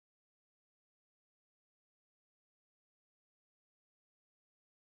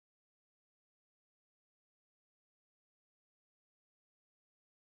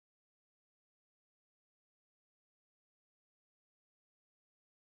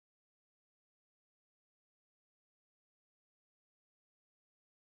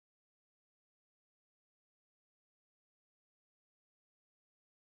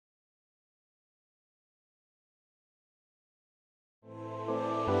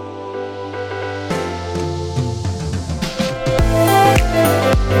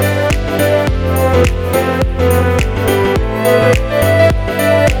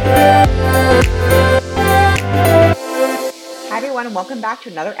and welcome back to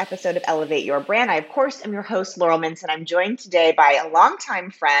another episode of Elevate Your Brand. I, of course, am your host, Laurel Mintz, and I'm joined today by a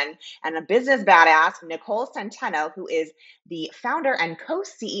longtime friend and a business badass, Nicole Centeno, who is the founder and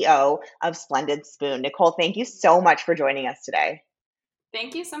co-CEO of Splendid Spoon. Nicole, thank you so much for joining us today.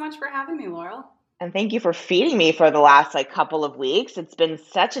 Thank you so much for having me, Laurel. And thank you for feeding me for the last couple of weeks. It's been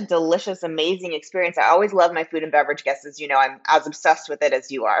such a delicious, amazing experience. I always love my food and beverage guests. As you know, I'm as obsessed with it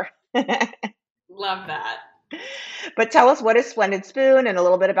as you are. Love that. But tell us, what is Splendid Spoon and a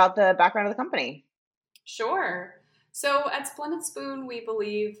little bit about the background of the company. Sure. So at Splendid Spoon, we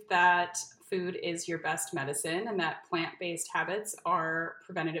believe that food is your best medicine and that plant-based habits are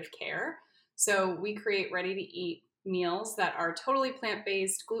preventative care. So we create ready-to-eat meals that are totally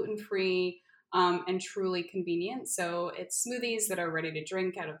plant-based, gluten-free, and truly convenient. So it's smoothies that are ready to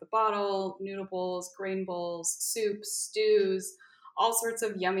drink out of the bottle, noodle bowls, grain bowls, soups, stews, all sorts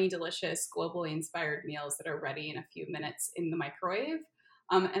of yummy, delicious, globally inspired meals that are ready in a few minutes in the microwave.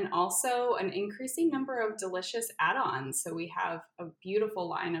 And also an increasing number of delicious add-ons. So we have a beautiful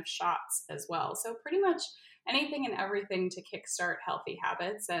line of shots as well. So pretty much anything and everything to kickstart healthy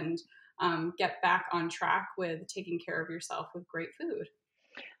habits and get back on track with taking care of yourself with great food.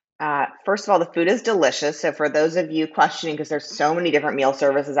 First of all, the food is delicious. So for those of you questioning, because there's so many different meal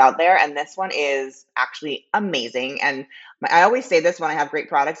services out there, and this one is actually amazing. And I always say this when I have great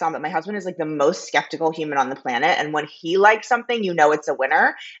products on, but my husband is the most skeptical human on the planet. And when he likes something, it's a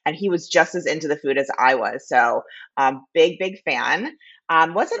winner. And he was just as into the food as I was. So big fan.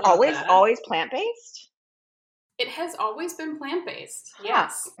 Was it always plant-based? It has always been plant-based.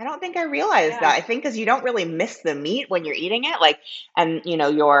 Yes. I don't think I realized that. I think because you don't really miss the meat when you're eating it, and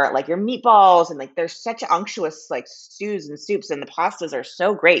your meatballs and there's such unctuous stews and soups, and the pastas are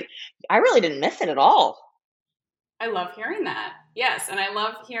so great. I really didn't miss it at all. I love hearing that. Yes, and I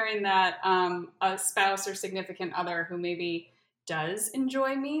love hearing that a spouse or significant other who maybe does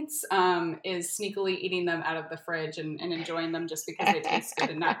enjoy meats is sneakily eating them out of the fridge and enjoying them just because they taste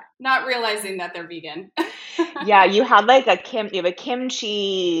good and not realizing that they're vegan. Yeah, you had you have a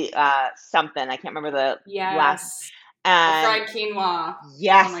kimchi something. I can't remember the last. And the fried quinoa.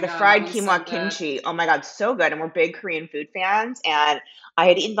 Yes, the fried quinoa so kimchi. Oh my God, so good. And we're big Korean food fans. And I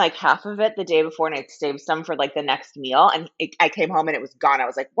had eaten half of it the day before, and I'd saved some for the next meal. And I came home and it was gone. I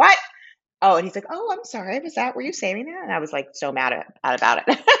was like, what? Oh, and he's like, oh, I'm sorry. Were you saving that? And I was so mad about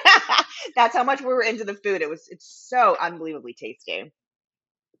it. That's how much we were into the food. It's so unbelievably tasty.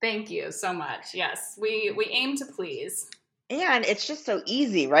 Thank you so much. Yes, we aim to please. And it's just so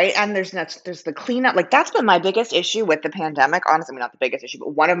easy, right? And there's the cleanup. That's been my biggest issue with the pandemic. Honestly, not the biggest issue,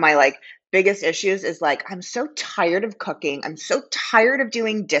 but one of my biggest issues is I'm so tired of cooking. I'm so tired of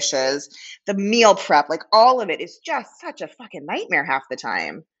doing dishes, the meal prep, all of it is just such a fucking nightmare half the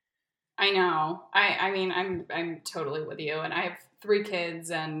time. I know. I mean, I'm totally with you. And I have 3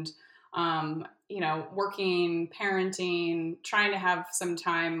 kids and, working, parenting, trying to have some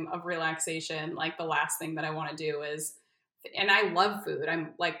time of relaxation. The last thing that I want to do is, and I love food.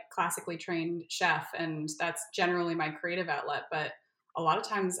 I'm classically trained chef, and that's generally my creative outlet. But a lot of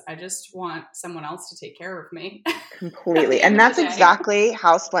times I just want someone else to take care of me. Completely. And that's exactly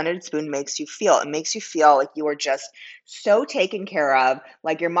how Splendid Spoon makes you feel. It makes you feel like you are just so taken care of.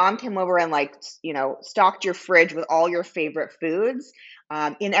 Your mom came over and stocked your fridge with all your favorite foods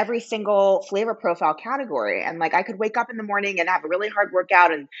in every single flavor profile category. And I could wake up in the morning and have a really hard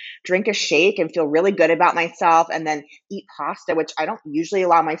workout and drink a shake and feel really good about myself, and then eat pasta, which I don't usually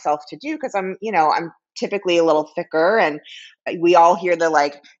allow myself to do because I'm typically a little thicker, and we all hear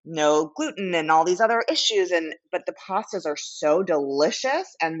the no gluten and all these other issues, but the pastas are so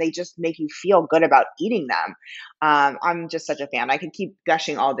delicious and they just make you feel good about eating them. I'm just such a fan. I could keep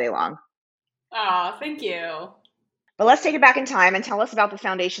gushing all day long. Oh, thank you. But let's take it back in time and tell us about the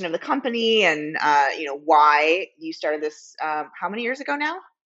foundation of the company and why you started this. How many years ago now?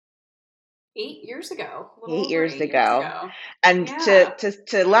 8 years ago. 8 years ago. And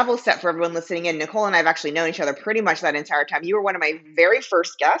to level set for everyone listening in, Nicole and I have actually known each other pretty much that entire time. You were one of my very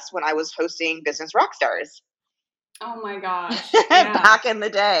first guests when I was hosting Business Rockstars. Oh my gosh. Yeah. Back in the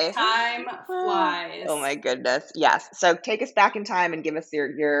day. Time flies. Oh my goodness. Yes. So take us back in time and give us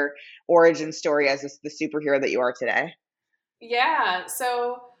your origin story as the superhero that you are today. Yeah.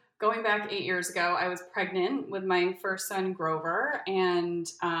 So going back 8 years ago, I was pregnant with my first son, Grover, and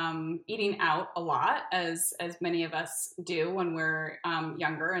eating out a lot, as many of us do when we're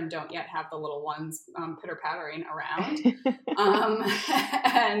younger and don't yet have the little ones pitter-pattering around.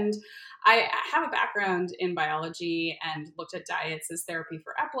 And I have a background in biology and looked at diets as therapy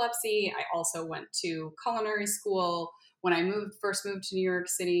for epilepsy. I also went to culinary school when I first moved to New York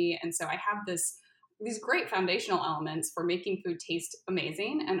City. And so I have this these great foundational elements for making food taste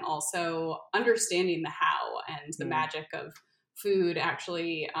amazing, and also understanding the how and the Mm. magic of food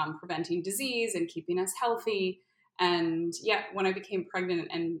actually preventing disease and keeping us healthy. And yet, when I became pregnant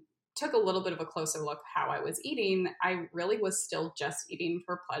and took a little bit of a closer look how I was eating, I really was still just eating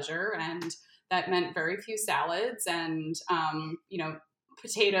for pleasure, and that meant very few salads, and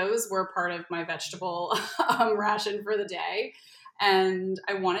potatoes were part of my vegetable ration for the day. And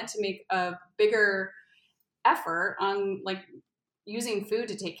I wanted to make a bigger effort on like using food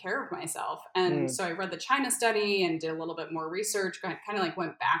to take care of myself. And Mm. so I read the China study and did a little bit more research, kind of like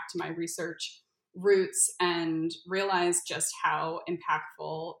went back to my research roots and realized just how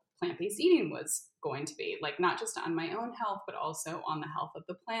impactful plant-based eating was going to be, like not just on my own health, but also on the health of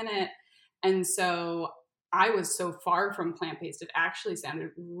the planet. And so I was so far from plant-based, it actually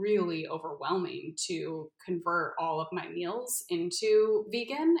sounded really overwhelming to convert all of my meals into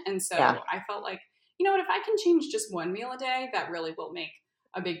vegan. And Yeah. so I felt like, you know what, if I can change just one meal a day, that really will make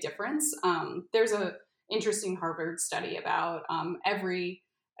a big difference. There's a interesting Harvard study about every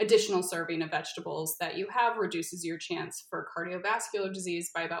additional serving of vegetables that you have reduces your chance for cardiovascular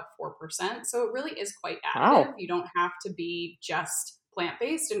disease by about 4%. So it really is quite additive. Wow. You don't have to be just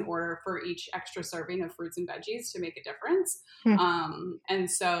plant-based in order for each extra serving of fruits and veggies to make a difference. Hmm. And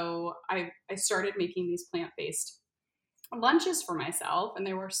so I started making these plant-based lunches for myself, and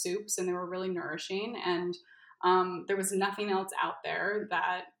they were soups and they were really nourishing. And there was nothing else out there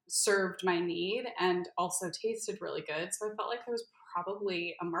that served my need and also tasted really good. So I felt like there was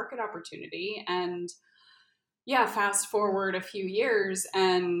probably a market opportunity. And yeah, fast forward a few years,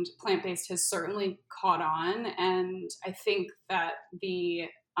 and plant based has certainly caught on. And I think that the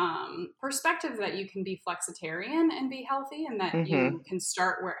perspective that you can be flexitarian and be healthy, and that Mm-hmm. you can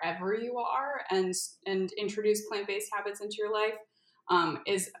start wherever you are and introduce plant based habits into your life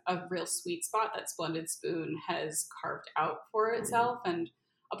is a real sweet spot that Splendid Spoon has carved out for itself, and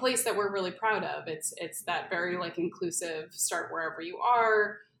a place that we're really proud of. It's that very like inclusive, start wherever you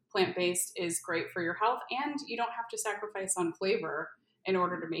are. Plant based is great for your health, and you don't have to sacrifice on flavor in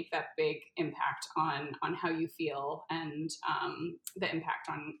order to make that big impact on how you feel and the impact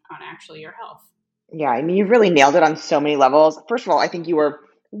on actually your health. Yeah, I mean, you really nailed it on so many levels. First of all, I think you were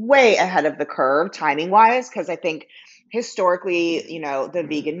way ahead of the curve timing wise, because I think historically, the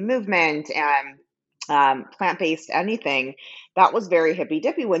vegan movement and plant-based anything, that was very hippy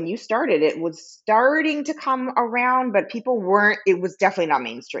dippy when you started. It was starting to come around, but people weren't, it was definitely not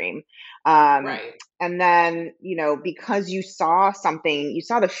mainstream. Um, Right. and then, because you saw something, you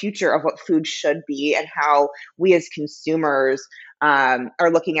saw the future of what food should be and how we as consumers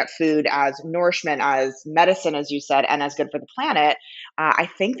are looking at food as nourishment, as medicine, as you said, and as good for the planet. I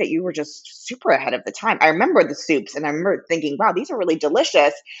think that you were just super ahead of the time. I remember the soups, and I remember thinking, wow, these are really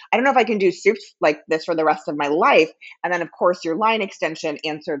delicious. I don't know if I can do soups like this for the rest of my life. And then, of course, your line extension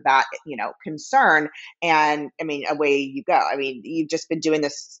answered that, concern. And I mean, away you go. I mean, you've just been doing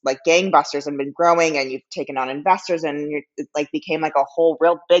this like gangbusters and been growing, and you've taken on investors, and it like became like a whole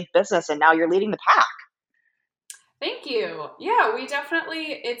real big business. And now you're leading the pack. Thank you. Yeah,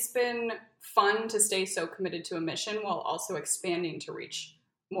 it's been fun to stay so committed to a mission while also expanding to reach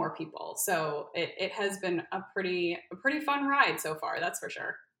more people. So it has been a pretty fun ride so far, that's for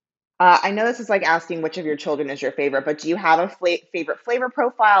sure. I know this is like asking which of your children is your favorite, but do you have a favorite flavor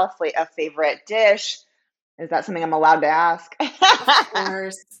profile, a favorite dish? Is that something I'm allowed to ask? Of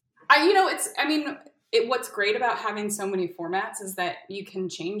course. What's great about having so many formats is that you can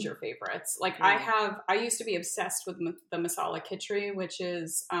change your favorites. Like Mm. I used to be obsessed with the masala khichdi, which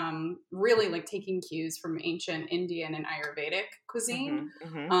is really like taking cues from ancient Indian and Ayurvedic cuisine.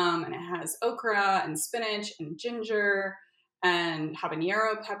 Mhm, mhm. And it has okra and spinach and ginger and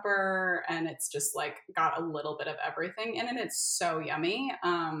habanero pepper. And it's just like got a little bit of everything in it. It's so yummy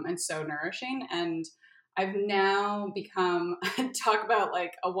and so nourishing. And I've now become, talk about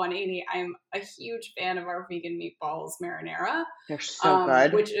like a 180. I'm a huge fan of our vegan meatballs marinara, They're so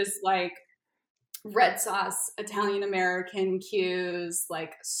good. which is like red sauce, Italian American cues,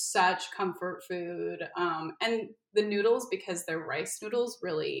 like such comfort food. And the noodles, because they're rice noodles,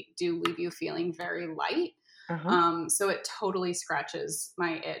 really do leave you feeling very light. Uh-huh. So it totally scratches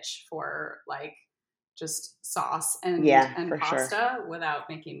my itch for like just sauce Yeah, and for sure. pasta without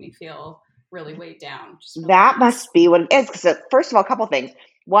making me feel really weighed down. Just really That nice. must be what it is. Because first of all, a couple things.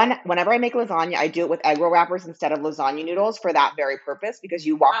 One, whenever I make lasagna, I do it with egg roll wrappers instead of lasagna noodles for that very purpose, because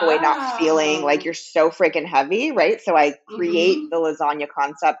you walk away not feeling like Oh. you're so freaking heavy, right? So I create Mm-hmm. the lasagna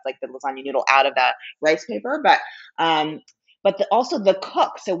concept, like the lasagna noodle, out of the rice paper, but also the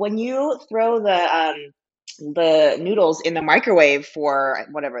cook. So when you throw the noodles in the microwave for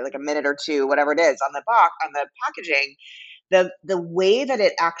whatever, like a minute or two, whatever it is on the box, on the packaging, the way that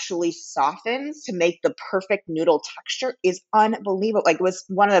it actually softens to make the perfect noodle texture is unbelievable. Like, it was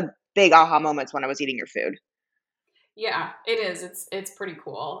one of the big aha moments when I was eating your food. Yeah, it is. It's pretty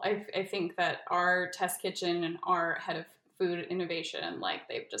cool. I think that our test kitchen and our head of food innovation, like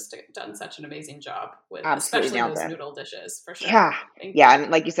they've just done such an amazing job with Absolutely especially nailed those it. noodle dishes for sure. Yeah. Thank Yeah. you.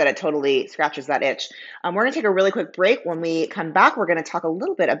 And like you said, it totally scratches that itch. We're going to take a really quick break. When we come back, we're going to talk a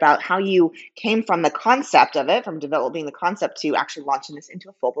little bit about how you came from the concept of it, from developing the concept to actually launching this into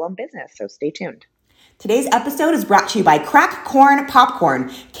a full blown business. So stay tuned. Today's episode is brought to you by Crack Corn Popcorn,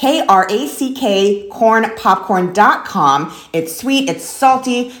 Krack cornpopcorn.com. It's sweet, it's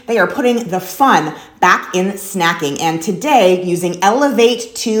salty. They are putting the fun back in snacking. And today, using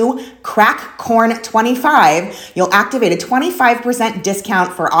Elevate to Crack Corn 25, you'll activate a 25%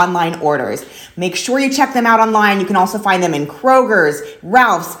 discount for online orders. Make sure you check them out online. You can also find them in Kroger's,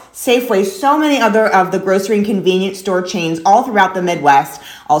 Ralph's, Safeway, so many other of the grocery and convenience store chains all throughout the Midwest.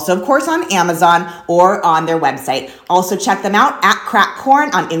 Also, of course, on Amazon or on their website. Also, check them out at Crack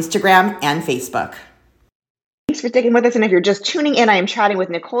Corn on Instagram and Facebook. Thanks for sticking with us. And if you're just tuning in, I am chatting with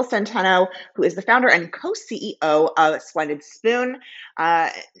Nicole Centeno, who is the founder and co-CEO of Splendid Spoon.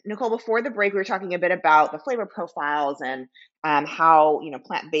 Nicole, before the break, we were talking a bit about the flavor profiles and how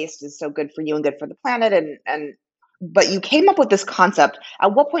plant-based is so good for you and good for the planet. But you came up with this concept.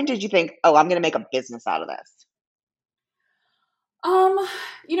 At what point did you think, oh, I'm going to make a business out of this?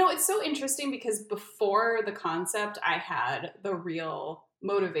 It's so interesting because before the concept, I had the real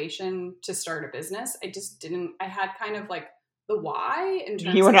motivation to start a business. I had kind of like the why in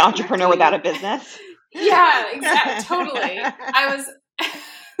terms You were an of entrepreneur connecting. without a business? Yeah, exactly. Totally. I was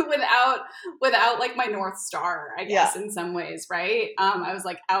without like my North Star, I guess, in some ways, right? I was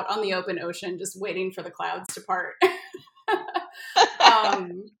like out on the open ocean, just waiting for the clouds to part.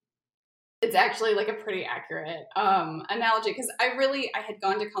 It's actually like a pretty accurate analogy because I had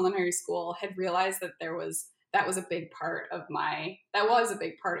gone to culinary school, had realized that that was a big part of my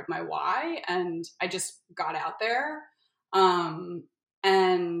why, and I just got out there. And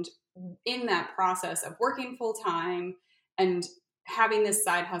in that process of working full time and having this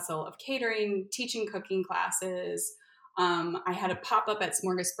side hustle of catering, teaching cooking classes, I had a pop up at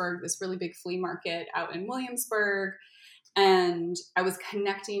Smorgasburg, this really big flea market out in Williamsburg. And I was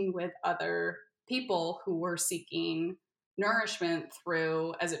connecting with other people who were seeking nourishment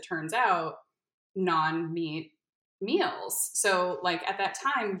through, as it turns out, non-meat meals. So like at that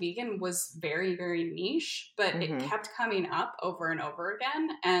time, vegan was very, very niche, but it kept coming up over and over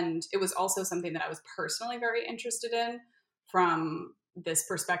again. And it was also something that I was personally very interested in from this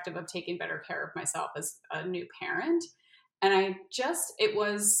perspective of taking better care of myself as a new parent. And it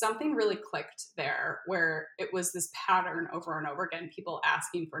was something really clicked there where it was this pattern over and over again, people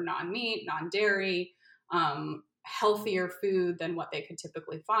asking for non-meat, non-dairy, healthier food than what they could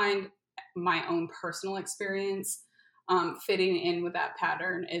typically find. My own personal experience fitting in with that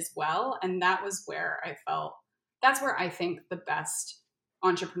pattern as well. And that's where I think the best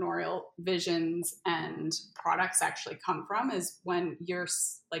entrepreneurial visions and products actually come from, is when you're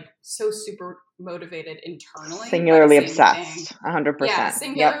like so super motivated internally, singularly obsessed. 100%. Yeah,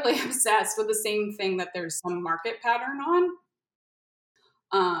 singularly obsessed with the same thing that there's some market pattern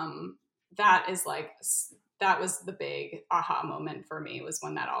on. That was the big aha moment for me, was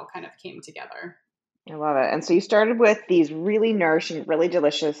when that all kind of came together. I love it. And so you started with these really nourishing, really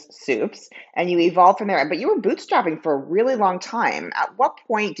delicious soups, and you evolved from there. But you were bootstrapping for a really long time. At what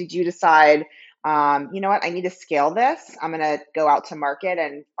point did you decide, you know what, I need to scale this? I'm going to go out to market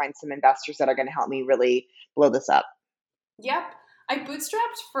and find some investors that are going to help me really blow this up. Yep. I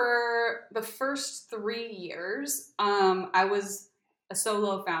bootstrapped for the first 3 years. I was a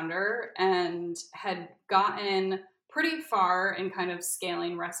solo founder and had gotten pretty far in kind of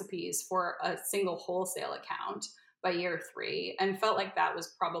scaling recipes for a single wholesale account by year 3, and felt like that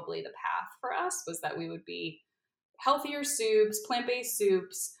was probably the path for us, was that we would be healthier soups, plant-based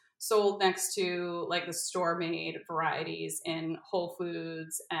soups sold next to like the store-made varieties in Whole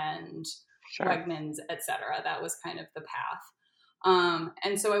Foods and Wegmans, etc. That was kind of the path.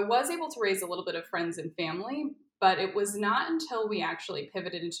 And so I was able to raise a little bit of friends and family, but it was not until we actually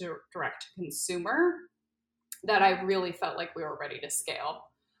pivoted into direct to consumer that I really felt like we were ready to scale.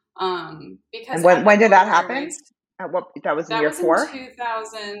 Because and when did that happen? That was in year 4? In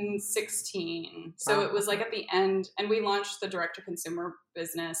 2016. So it was like at the end, and we launched the direct to consumer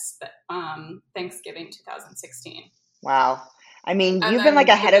business Thanksgiving 2016. Wow. I mean, you've been like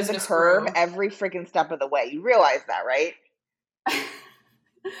ahead of the curve every freaking step of the way. You realize that, right?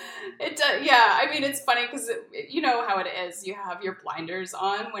 It does, yeah. I mean, it's funny because you know how it is. You have your blinders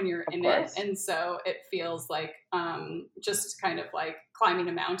on when you're Of in it, course. and so it feels like just kind of like climbing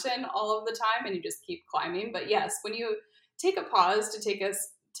a mountain all of the time, and you just keep climbing. But yes, when you take a pause to take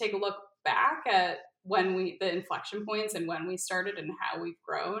a look back at the inflection points and when we started and how we've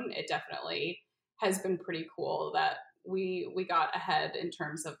grown, it definitely has been pretty cool that we got ahead in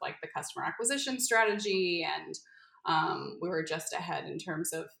terms of like the customer acquisition strategy, and we were just ahead in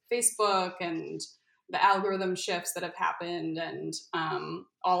terms of Facebook and the algorithm shifts that have happened, and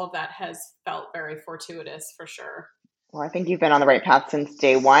all of that has felt very fortuitous for sure. Well, I think you've been on the right path since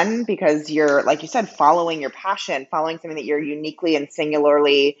day one because you're, like you said, following your passion, following something that you're uniquely and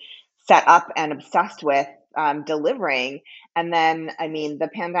singularly set up and obsessed with, delivering. And then, I mean, the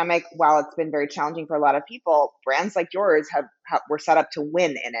pandemic, while it's been very challenging for a lot of people, brands like yours were set up to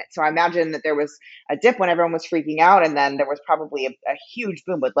win in it. So I imagine that there was a dip when everyone was freaking out, and then there was probably a huge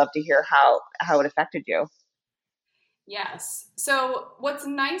boom. Would love to hear how it affected you. Yes. So, what's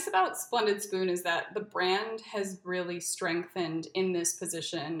nice about Splendid Spoon is that the brand has really strengthened in this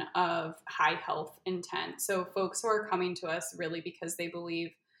position of high health intent. So, folks who are coming to us really because they believe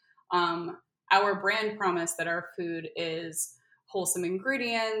our brand promise that our food is wholesome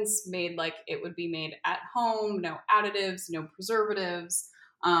ingredients, made like it would be made at home, no additives, no preservatives,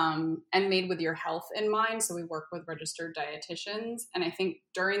 and made with your health in mind. So, we work with registered dietitians. And I think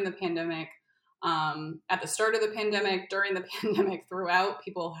during the pandemic, at the start of the pandemic, during the pandemic, throughout,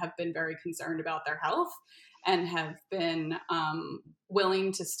 people have been very concerned about their health and have been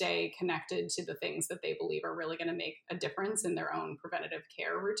willing to stay connected to the things that they believe are really going to make a difference in their own preventative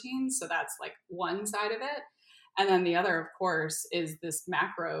care routines. So that's like one side of it. And then the other, of course, is this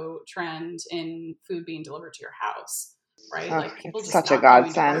macro trend in food being delivered to your house, right? Oh, Like people it's just such a not going to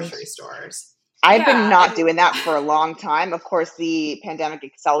godsend. grocery stores. I've been Yeah. not And doing that for a long time. Of course, the pandemic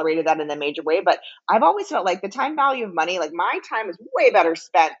accelerated that in a major way, but I've always felt like the time value of money, like my time is way better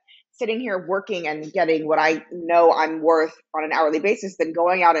spent sitting here working and getting what I know I'm worth on an hourly basis than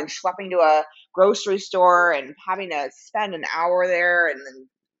going out and schlepping to a grocery store and having to spend an hour there and then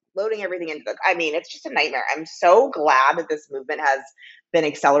loading everything into I mean, it's just a nightmare. I'm so glad that this movement has been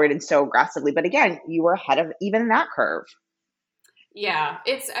accelerated so aggressively. But again, you were ahead of even that curve. yeah,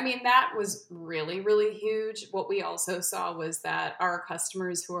 I mean, that was really, really huge. What we also saw was that our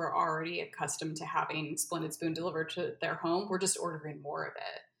customers who are already accustomed to having Splendid Spoon delivered to their home were just ordering more of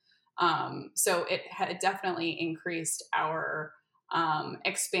it. So it had definitely increased our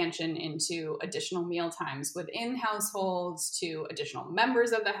expansion into additional meal times within households to additional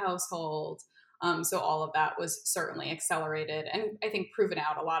members of the household. So all of that was certainly accelerated and I think proven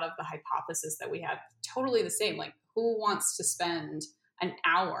out a lot of the hypothesis that we had totally the same. Like, who wants to spend an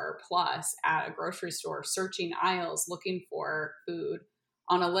hour plus at a grocery store searching aisles looking for food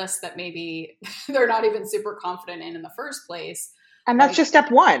on a list that maybe they're not even super confident in the first place? And that's Like, just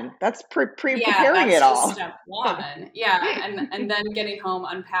step one. That's yeah, preparing it that's just all. step one. Yeah, and then getting home,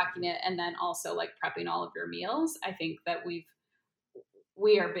 unpacking it, and then also like prepping all of your meals. I think that we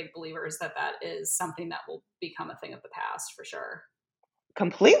are big believers that that is something that will become a thing of the past for sure.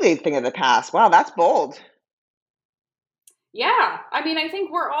 Completely thing of the past. Wow, that's bold. Yeah, I mean, I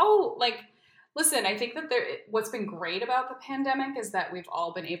think we're all like, listen, I think that what's been great about the pandemic is that we've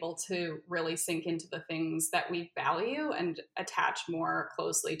all been able to really sink into the things that we value and attach more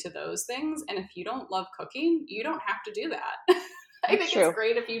closely to those things. And if you don't love cooking, you don't have to do that. I That's think it's true.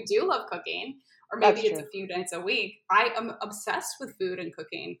 great if you do love cooking, or maybe That's it's true. a few nights a week. I am obsessed with food and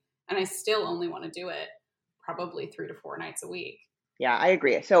cooking, and I still only want to do it probably 3 to 4 nights a week. Yeah, I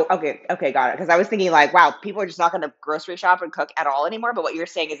agree. So, okay, got it. Because I was thinking like, wow, people are just not going to grocery shop and cook at all anymore. But what you're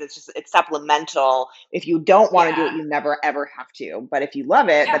saying is it's supplemental. If you don't want to do it, Yeah, you never ever have to. But if you love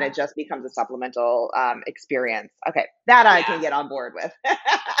it, then yeah, it just becomes a supplemental experience. Okay, that I can yeah. get on board with.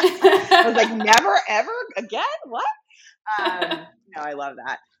 I was like, never ever again. What? No, I love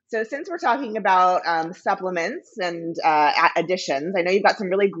that. So since we're talking about supplements and additions, I know you've got some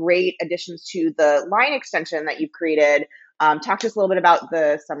really great additions to the line extension that you've created. Talk to us a little bit about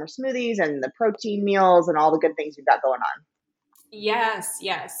the summer smoothies and the protein meals and all the good things you've got going on. Yes,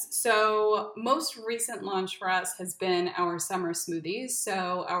 yes. So, most recent launch for us has been our summer smoothies.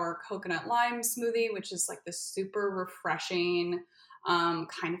 So, our coconut lime smoothie, which is like this super refreshing,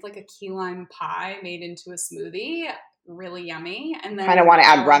 kind of like a key lime pie made into a smoothie, really yummy. And Kind of then want to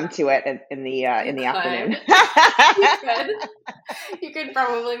add our rum to it in you the afternoon. could, you could, you could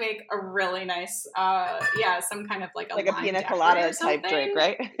probably make a really nice, yeah, some kind of like a Like a lime pina daiquiri colada or type drink,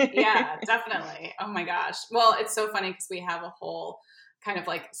 something. right? Yeah, definitely. Oh my gosh. Well, it's so funny because we have a whole kind of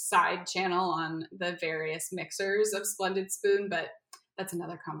like side channel on the various mixers of Splendid Spoon, but that's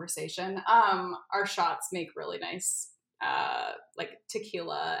another conversation. Our shots make really nice, like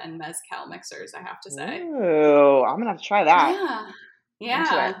tequila and mezcal mixers, I have to say. Ooh, I'm gonna have to try that. Yeah.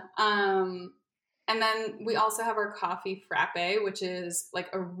 Into it. Yeah. And then we also have our coffee frappe, which is like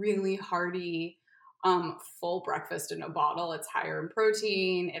a really hearty, full breakfast in a bottle. It's higher in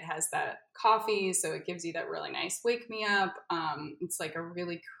protein. It has that coffee, so it gives you that really nice wake me up. It's like a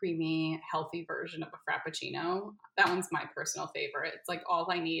really creamy, healthy version of a frappuccino. That one's my personal favorite. It's like all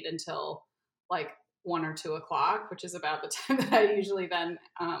I need until like 1 or 2 o'clock, which is about the time that I usually then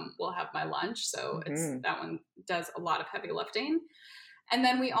will have my lunch. So that one does a lot of heavy lifting. And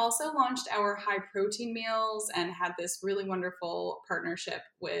then we also launched our high protein meals and had this really wonderful partnership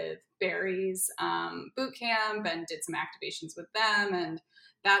with Barry's boot camp and did some activations with them. And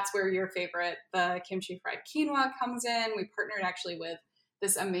that's where your favorite, the kimchi fried quinoa, comes in. We partnered actually with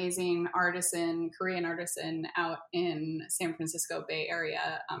this amazing artisan, Korean artisan out in San Francisco Bay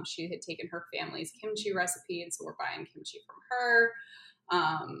Area. She had taken her family's kimchi recipe, and so we're buying kimchi from her.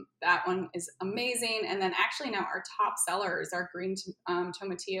 That one is amazing. And then actually now our top seller is our green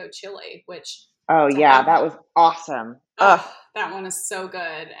tomatillo chili, which that was awesome. that one is so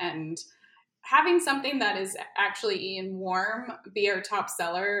good. And having something that is actually eaten warm be our top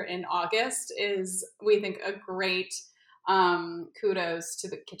seller in August is, we think, a great kudos to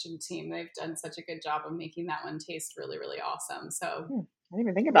the kitchen team. They've done such a good job of making that one taste really, really awesome. So I didn't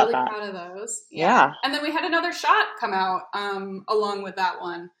even think about that. Really proud of those. Yeah. And then we had another shot come out along with that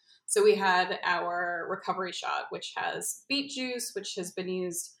one. So we had our recovery shot, which has beet juice, which has been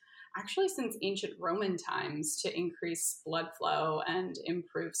used actually since ancient Roman times to increase blood flow and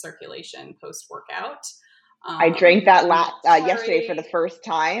improve circulation post-workout. I drank that yesterday for the first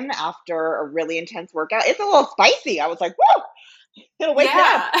time after a really intense workout. It's a little spicy. I was like, whoa, it'll wake you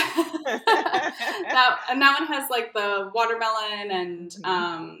up. that one has like the watermelon and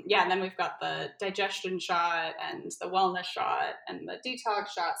and then we've got the digestion shot and the wellness shot and the detox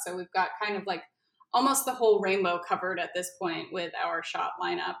shot. So we've got kind of like almost the whole rainbow covered at this point with our shot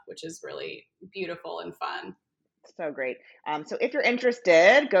lineup, which is really beautiful and fun. So great. So if you're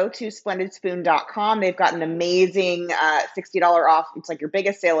interested, go to splendidspoon.com. They've got an amazing $60 off. It's like your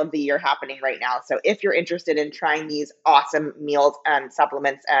biggest sale of the year happening right now. So if you're interested in trying these awesome meals and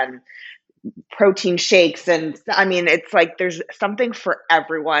supplements and protein shakes, and I mean, it's like there's something for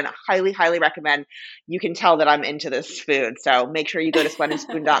everyone. Highly, highly recommend. You can tell that I'm into this food. So make sure you go to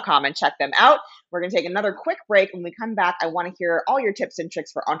splendidspoon.com and check them out. We're going to take another quick break. When we come back, I want to hear all your tips and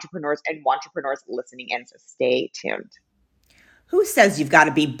tricks for entrepreneurs and wantrepreneurs listening in. So stay tuned. Who says you've got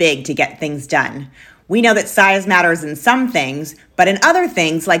to be big to get things done? We know that size matters in some things, but in other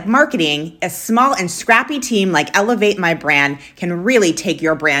things like marketing, a small and scrappy team like Elevate My Brand can really take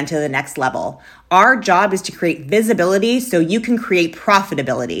your brand to the next level. Our job is to create visibility so you can create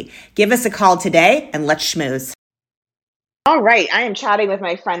profitability. Give us a call today and let's schmooze. All right. I am chatting with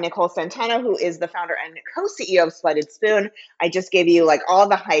my friend Nicole Centeno, who is the founder and co-CEO of Splendid Spoon. I just gave you like all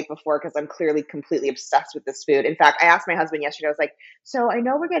the hype before because I'm clearly completely obsessed with this food. In fact, I asked my husband yesterday, I was like, so I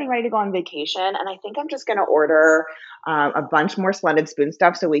know we're getting ready to go on vacation, and I think I'm just going to order a bunch more Splendid Spoon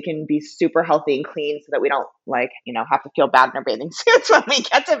stuff so we can be super healthy and clean so that we don't have to feel bad in our bathing suits when we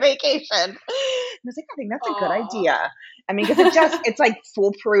get to vacation. And I was like, I think that's a good idea. I mean, because it's like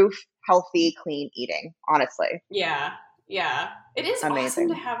foolproof, healthy, clean eating, honestly. Yeah. Yeah, it is amazing.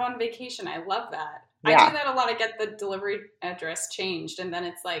 Awesome to have on vacation. I love that. Yeah. I do that a lot. I get the delivery address changed, and then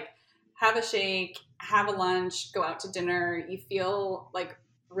it's like, have a shake, have a lunch, go out to dinner. You feel like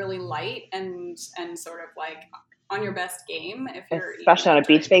really light and sort of like on your best game if you're especially on a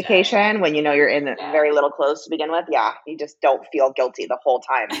beach vacation when you know you're in very little clothes to begin with. Yeah, you just don't feel guilty the whole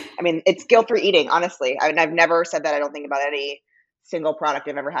time. I mean, it's guilt-free eating, honestly. I mean, I've never said that I don't think about any single product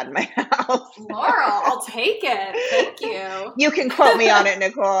I've ever had in my house. Laurel, I'll take it. Thank you. You can quote me on it,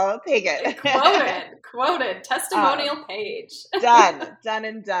 Nicole. Take it. Quoted. Testimonial page. Done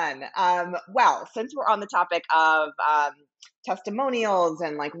and done. Well, since we're on the topic of testimonials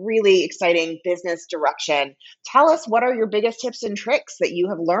and like really exciting business direction, tell us, what are your biggest tips and tricks that you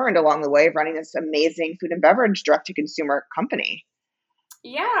have learned along the way of running this amazing food and beverage direct-to-consumer company?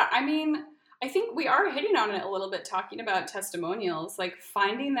 Yeah, I mean, I think we are hitting on it a little bit, talking about testimonials, like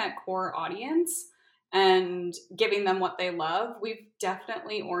finding that core audience and giving them what they love. We've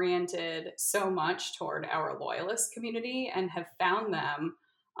definitely oriented so much toward our loyalist community and have found them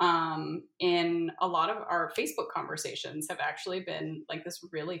in a lot of our Facebook conversations have actually been like this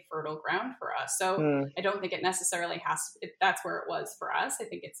really fertile ground for us. So I don't think it necessarily that's where it was for us. I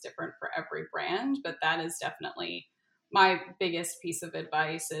think it's different for every brand, but that is definitely my biggest piece of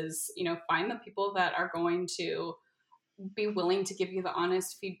advice is, find the people that are going to be willing to give you the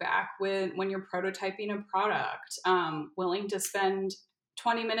honest feedback when you're prototyping a product, willing to spend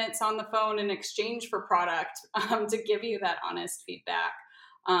 20 minutes on the phone in exchange for product to give you that honest feedback,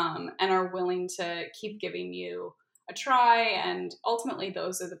 and are willing to keep giving you a try. And ultimately,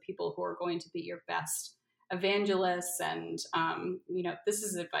 those are the people who are going to be your best evangelists. And, this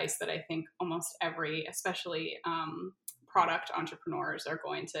is advice that I think almost every, especially product entrepreneurs, are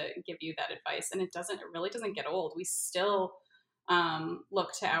going to give you that advice. And it really doesn't get old. We still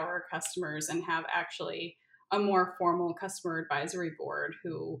look to our customers and have actually a more formal customer advisory board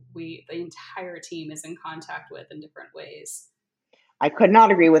who the entire team is in contact with in different ways. I could not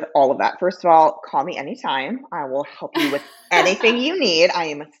agree with all of that. First of all, call me anytime. I will help you with anything you need. I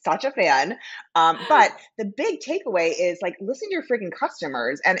am such a fan. But the big takeaway is like, listen to your freaking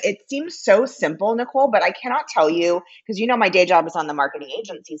customers. And it seems so simple, Nicole, but I cannot tell you, because my day job is on the marketing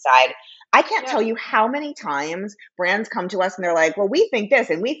agency side. I can't tell you how many times brands come to us and they're like, well, we think this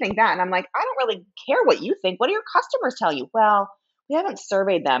and we think that. And I'm like, I don't really care what you think. What do your customers tell you? Well, we haven't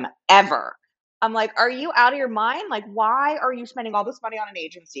surveyed them ever. I'm like, are you out of your mind? Like, why are you spending all this money on an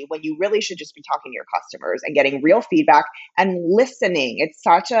agency when you really should just be talking to your customers and getting real feedback and listening? It's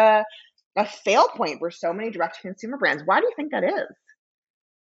such a fail point for so many direct-to-consumer brands. Why do you think that is?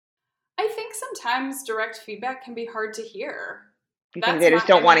 I think sometimes direct feedback can be hard to hear. You think they just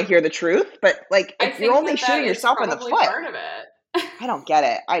don't want to hear the truth? But like, if you're only shooting yourself in the foot. Part of it. I don't get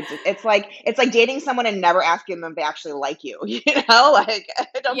it. It's like dating someone and never asking them if they actually like you. Like,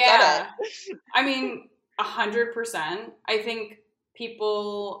 I don't get it. I mean, 100%. I think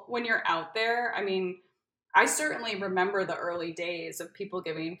people, when you're out there, I mean, I certainly remember the early days of people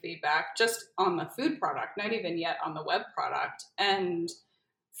giving feedback just on the food product, not even yet on the web product, and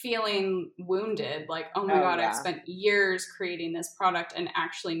feeling wounded, like, oh my God, I've spent years creating this product and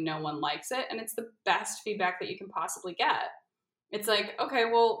actually no one likes it. And it's the best feedback that you can possibly get. It's like, okay,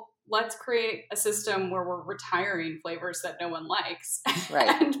 well, let's create a system where we're retiring flavors that no one likes,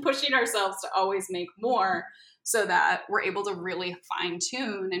 right, and pushing ourselves to always make more so that we're able to really fine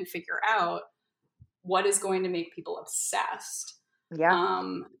tune and figure out what is going to make people obsessed. Yeah.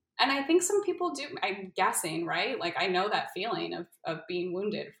 And I think some people do, I'm guessing, right? Like, I know that feeling of being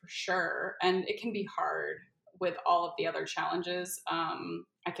wounded for sure. And it can be hard with all of the other challenges.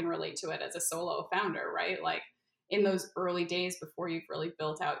 I can relate to it as a solo founder, right? Like, in those early days before you've really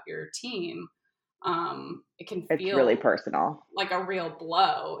built out your team, it can feel really personal, like a real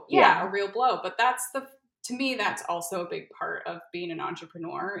blow. Yeah, a real blow. But to me, that's also a big part of being an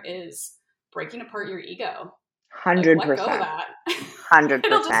entrepreneur, is breaking apart your ego. 100%. Like, let go of that. 100%.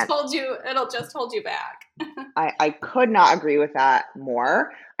 It'll just hold you back. I could not agree with that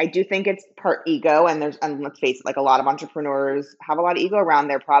more. I do think it's part ego, and let's face it, like, a lot of entrepreneurs have a lot of ego around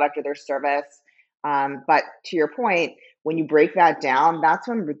their product or their service. But to your point, when you break that down, that's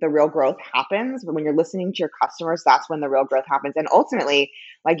when the real growth happens. When you're listening to your customers, that's when the real growth happens. And ultimately,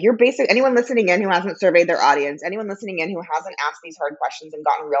 like, anyone listening in who hasn't surveyed their audience, anyone listening in who hasn't asked these hard questions and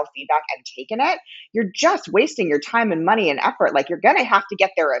gotten real feedback and taken it, you're just wasting your time and money and effort. Like, you're going to have to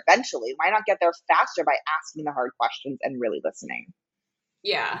get there eventually. Why not get there faster by asking the hard questions and really listening?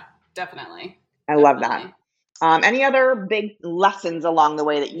 Yeah, definitely. I love that. Any other big lessons along the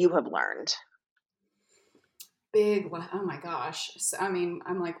way that you have learned? Oh my gosh. So, I mean,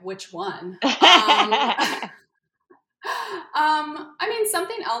 I'm like, which one? I mean,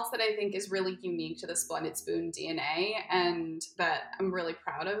 something else that I think is really unique to the Splendid Spoon DNA, and that I'm really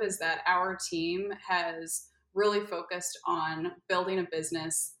proud of, is that our team has really focused on building a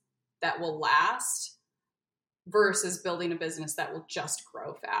business that will last versus building a business that will just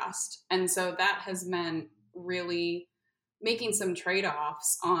grow fast. And so that has meant really making some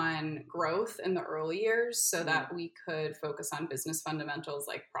trade-offs on growth in the early years so that we could focus on business fundamentals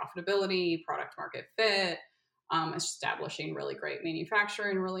like profitability, product market fit, establishing really great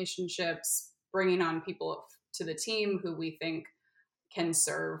manufacturing relationships, bringing on people to the team who we think can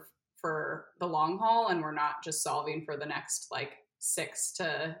serve for the long haul, and we're not just solving for the next like 6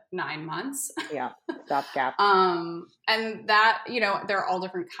 to 9 months. Yeah, stopgap. And that, there are all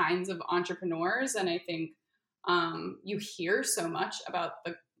different kinds of entrepreneurs, and I think you hear so much about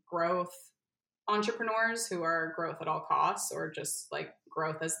the growth entrepreneurs who are growth at all costs, or just like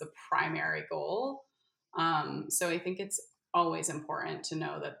growth as the primary goal. So I think it's always important to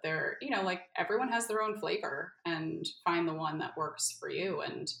know that like, everyone has their own flavor, and find the one that works for you,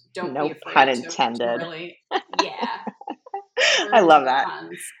 and don't be afraid pun intended. to really, yeah. I love that.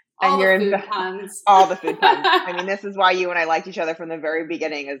 Puns. And all the food puns. All the food puns. I mean, this is why you and I liked each other from the very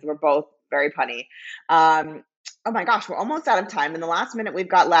beginning, is we're both very punny. Oh my gosh, we're almost out of time. In the last minute we've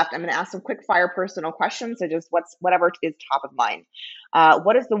got left, I'm going to ask some quick fire personal questions. So just whatever is top of mind.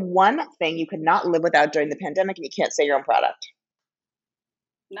 What is the one thing you could not live without during the pandemic and you can't say your own product?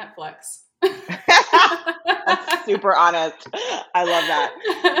 Netflix. That's super honest. I love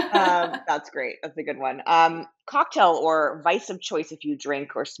that. That's great. That's a good one. Cocktail or vice of choice if you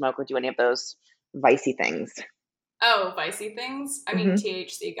drink or smoke or do any of those vicey things. Oh, vicey things? I mean,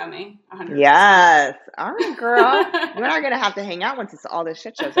 THC gummy, 100%. Yes. All right, girl. You and I are going to have to hang out once all this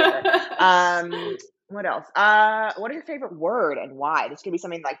shit show's over. What else? What is your favorite word and why? This could be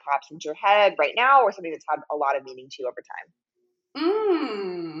something like pops into your head right now or something that's had a lot of meaning to you over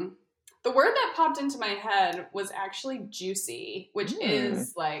time. The word that popped into my head was actually juicy, which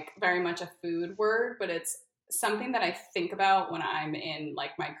is like very much a food word, but it's something that I think about when I'm in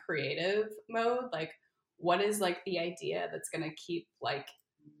like my creative mode. Like, what is like the idea that's going to keep like,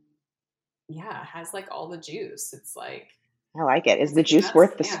 has like all the juice. It's like, I like it. Is the juice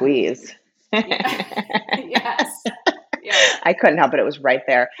worth the squeeze? Yes. Yeah. I couldn't help it. It was right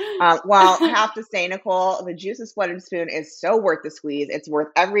there. Well, I have to say, Nicole, the juice of Splendid Spoon is so worth the squeeze. It's worth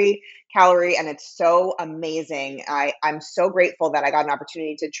every calorie, and it's so amazing. I'm so grateful that I got an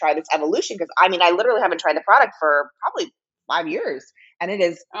opportunity to try this evolution because, I mean, I literally haven't tried the product for probably 5 years, and it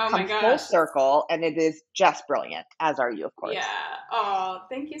is come full circle, and it is just brilliant, as are you, of course. Yeah. Oh,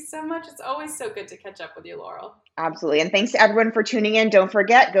 thank you so much. It's always so good to catch up with you, Laurel. Absolutely. And thanks to everyone for tuning in. Don't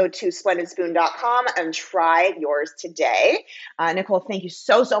forget, go to splendidspoon.com and try yours today. Nicole, thank you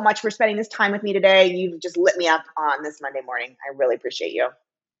so, so much for spending this time with me today. You've just lit me up on this Monday morning. I really appreciate you.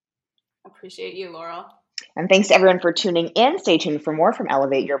 Appreciate you, Laurel. And thanks to everyone for tuning in. Stay tuned for more from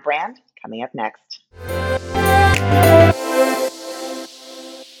Elevate Your Brand coming up next.